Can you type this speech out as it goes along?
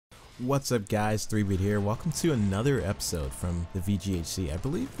What's up guys, 3-Bit here. Welcome to another episode from the VGHC. I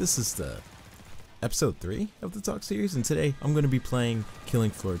believe this is the episode 3 of the Talk series, and today I'm going to be playing Killing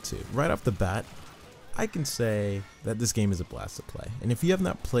Floor 2. Right off the bat, I can say that this game is a blast to play. And if you have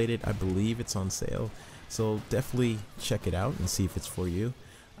not played it, I believe it's on sale. So definitely check it out and see if it's for you.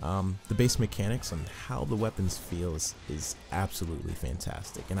 The base mechanics on how the weapons feel is absolutely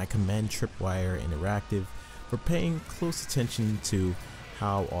fantastic. And I commend TripWire Interactive for paying close attention to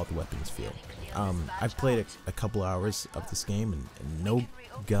how all the weapons feel. I've played a couple hours of this game and no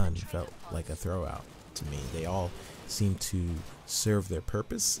gun felt like a throwout to me. They all seem to serve their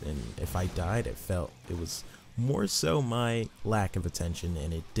purpose, and if I died, it was more so my lack of attention,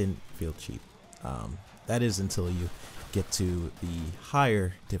 and it didn't feel cheap. That is until you get to the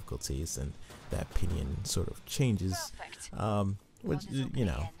higher difficulties and that opinion sort of changes, which, you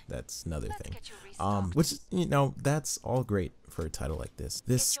know, that's another thing. Which, you know, that's all great for a title like this.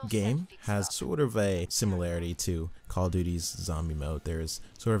 This game has sort of a similarity to Call of Duty's zombie mode. There's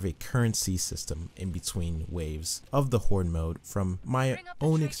sort of a currency system in between waves of the horde mode. From my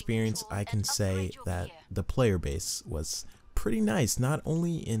own experience, I can say that the player base was pretty nice, not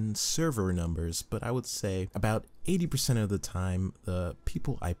only in server numbers, but I would say about 80% of the time the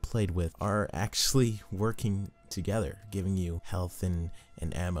people I played with are actually working together, giving you health and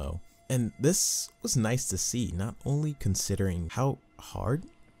ammo. And this was nice to see, not only considering how hard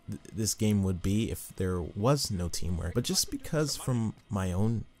this game would be if there was no teamwork, but just because from my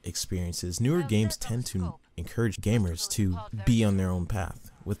own experiences, newer games tend to encourage gamers to be on their own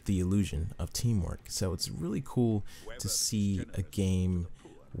path with the illusion of teamwork. So it's really cool to see a game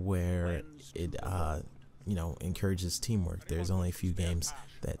where it you know, encourages teamwork. There's only a few games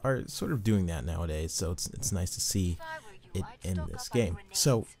that are sort of doing that nowadays, so it's nice to see it in this game.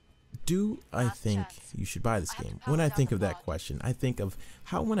 So do I think you should buy this game? When I think of that question, I think of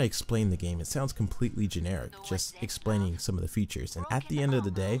how when I explain the game, it sounds completely generic, just explaining some of the features. And at the end of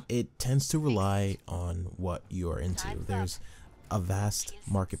the day, it tends to rely on what you are into. There's a vast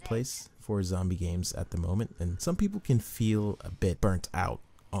marketplace for zombie games at the moment, and some people can feel a bit burnt out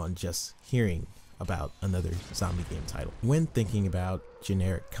on just hearing about another zombie game title. When thinking about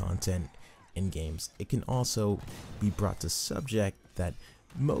generic content in games, it can also be brought to subject that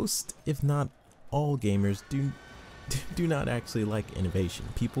most, if not all, gamers do not actually like innovation.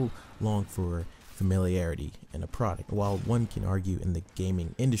 People long for familiarity in a product. While one can argue in the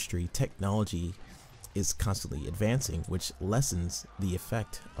gaming industry, technology is constantly advancing, which lessens the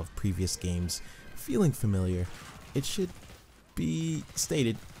effect of previous games feeling familiar. It should be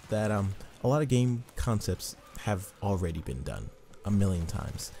stated that a lot of game concepts have already been done a million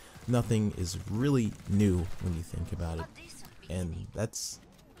times. Nothing is really new when you think about it, and that's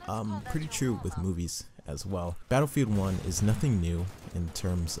pretty true with movies as well. Battlefield 1 is nothing new in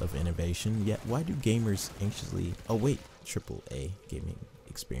terms of innovation, yet why do gamers anxiously await AAA gaming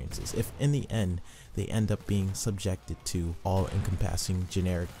experiences if in the end they end up being subjected to all-encompassing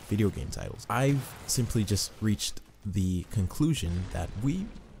generic video game titles? I've simply just reached the conclusion that we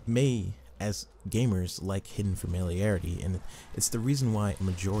may, as gamers, like hidden familiarity, and it's the reason why a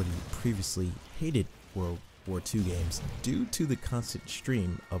majority previously hated World War II games due to the constant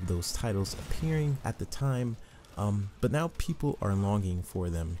stream of those titles appearing at the time, but now people are longing for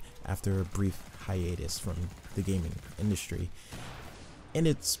them after a brief hiatus from the gaming industry. In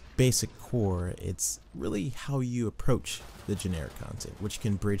its basic core, it's really how you approach the generic content, which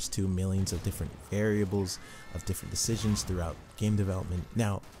can bridge to millions of different variables of different decisions throughout game development.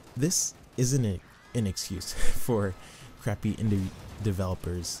 Now, this isn't an excuse for crappy indie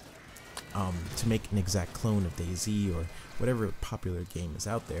developers to make an exact clone of DayZ or whatever popular game is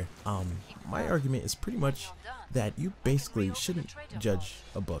out there. My argument is pretty much that you basically shouldn't judge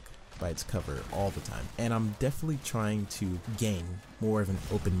a book by its cover all the time, and I'm definitely trying to gain more of an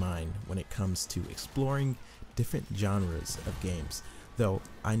open mind when it comes to exploring different genres of games, though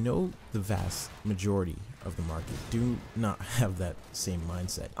I know the vast majority of the market do not have that same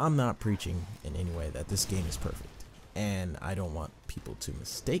mindset. I'm not preaching in any way that this game is perfect, and I don't want people to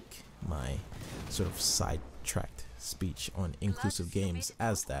mistake my sort of sidetracked speech on inclusive games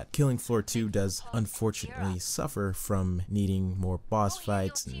as that. Killing Floor 2 does unfortunately suffer from needing more boss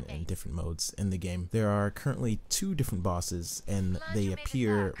fights and different modes in the game. There are currently 2 different bosses, and they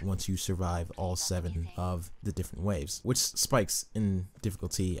appear once you survive all 7 of the different waves, which spikes in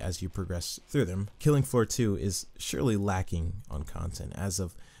difficulty as you progress through them. Killing Floor 2 is surely lacking on content as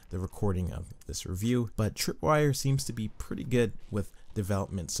of the recording of this review, but TripWire seems to be pretty good with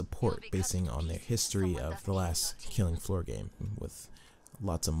development support, basing on their history of the last Killing Floor game, with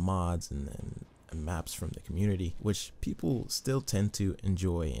lots of mods and and maps from the community, which people still tend to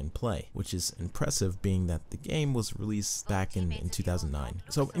enjoy and play, which is impressive being that the game was released back in 2009.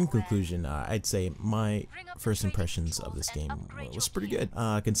 So in conclusion, I'd say my first impressions of this game was pretty good.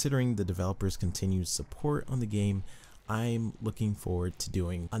 Considering the developers' continued support on the game, I'm looking forward to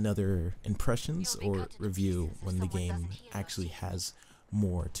doing another impressions or review when the game actually has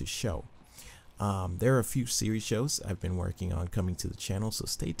more to show. There are a few series shows I've been working on coming to the channel, so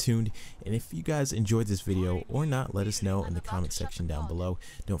stay tuned. And if you guys enjoyed this video or not, let us know in the comment section down below.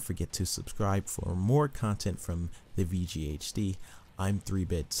 Don't forget to subscribe for more content from the VGHD. I'm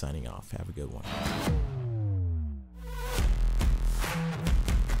 3-Bit signing off. Have a good one.